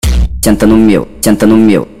senta no meu, senta no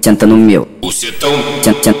meu, senta no meu. Bucetão.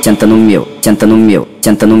 Senta no meu, senta no meu,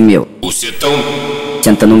 senta no meu. Bucetão.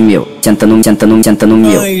 Senta no meu, senta no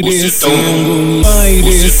meu. Vai descendo, vai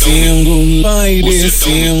descendo, vai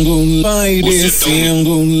descendo, vai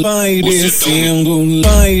descendo, vai descendo,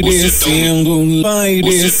 vai descendo, vai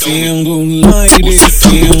descendo, vai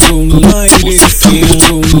descendo, vai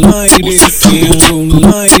descendo, vai descendo,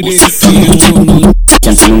 vai descendo.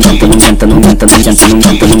 Senta no meu, senta no meu, senta no meu, senta no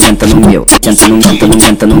meu, senta no meu, senta no meu,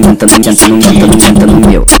 senta no meu, senta no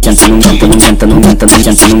meu, senta no meu,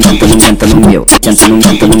 senta no meu, senta no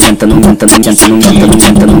meu, senta no meu, senta no meu, senta no meu,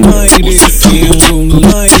 senta no meu. Vai descendo,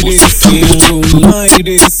 vai descendo, vai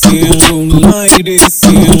descendo, vai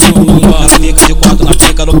descendo. Ela fica de quatro na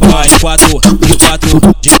pica no pai, de quatro, de quatro,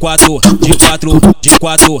 de quatro, de quatro, de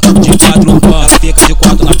quatro, de quatro. Ela fica de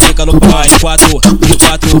quatro na pica no pai, de quatro, de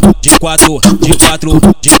quatro, de quatro, de quatro,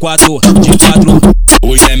 de quatro, de quatro.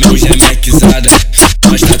 Hoje é mexizada,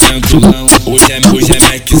 nós tá tranquilão. Hoje é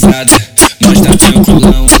mexizada, nós tá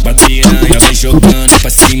tranquilão. A piranha vai jogando pra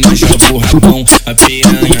cima, joga o rabão. A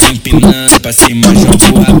piranha empinando pra cima,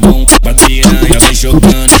 joga o rabão. A piranha vai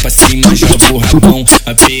jogando pra cima, joga o rabão.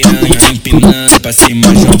 A piranha empinando pra cima,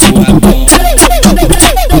 joga o rabão.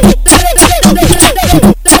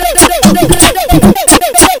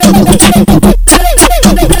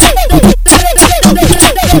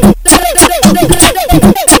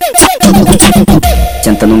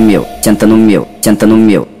 Senta no meu, senta no meu, senta no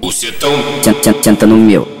meu. Bucetão. Senta no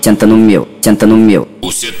meu, senta no meu, senta no meu.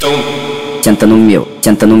 Bucetão. Senta no meu,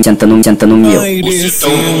 senta no meu. Vai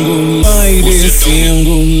descendo, vai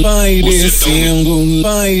descendo, vai descendo,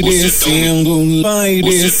 vai descendo, vai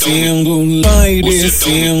descendo, vai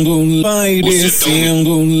descendo, vai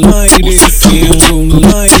descendo, vai descendo,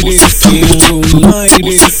 vai descendo, vai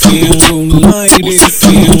descendo, vai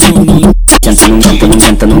descendo. Senta no meu,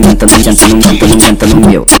 senta no meu, senta no meu, senta no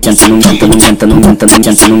meu, senta no meu, senta no meu,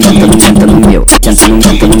 senta no meu, senta no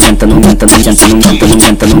meu, senta no meu,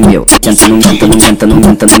 senta no meu, senta no meu, senta no meu, senta no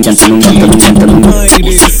meu, senta no meu, senta no meu. Vai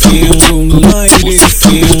descendo, vai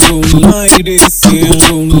descendo, vai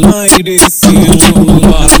descendo, vai descendo.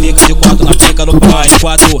 Ela fica de quatro na pica no pai, de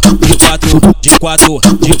quatro, de quatro, de quatro,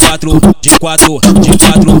 de quatro, de quatro, de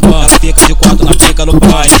quatro. Ela fica de quatro na pica no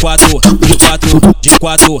pai, de quatro, de quatro, de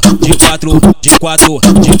quatro, de quatro, de quatro,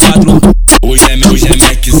 de quatro. Hoje é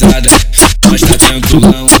mexizada, nós tá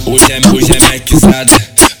tranquilão. Hoje é mexizada,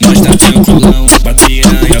 nós tá tranquilão. A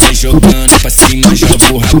piranha vai jogando pra cima,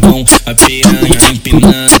 joga o rabão. A piranha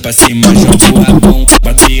empinando pra cima, joga o rabão.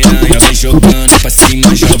 A piranha vai jogando pra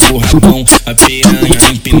cima, joga o rabão. A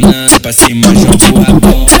piranha empinando pra cima, joga o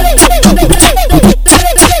rabão.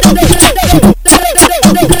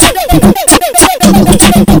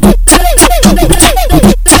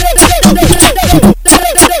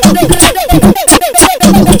 Vai